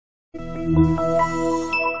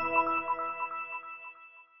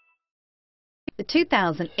The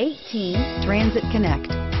 2018 Transit Connect.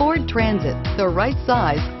 Ford Transit, the right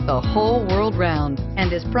size the whole world round,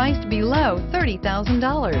 and is priced below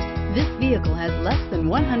 $30,000. This vehicle has less than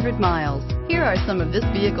 100 miles. Here are some of this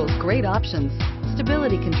vehicle's great options: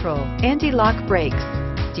 stability control, anti-lock brakes,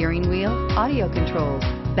 steering wheel audio controls,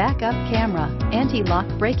 backup camera, anti-lock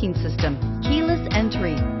braking system, keyless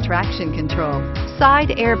entry, traction control, side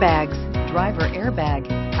airbags, driver airbag,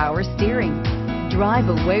 power steering. Drive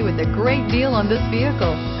away with a great deal on this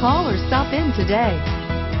vehicle. Call or stop in today.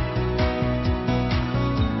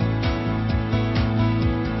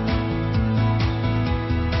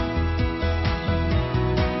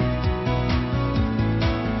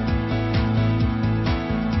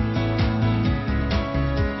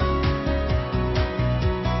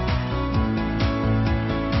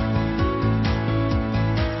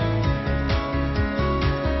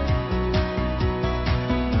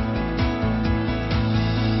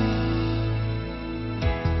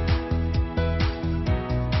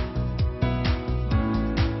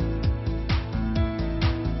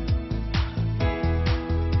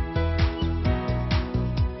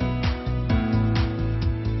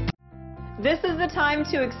 This is the time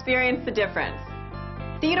to experience the difference.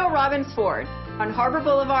 Theodore Robins Ford on Harbor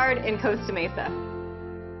Boulevard in Costa Mesa.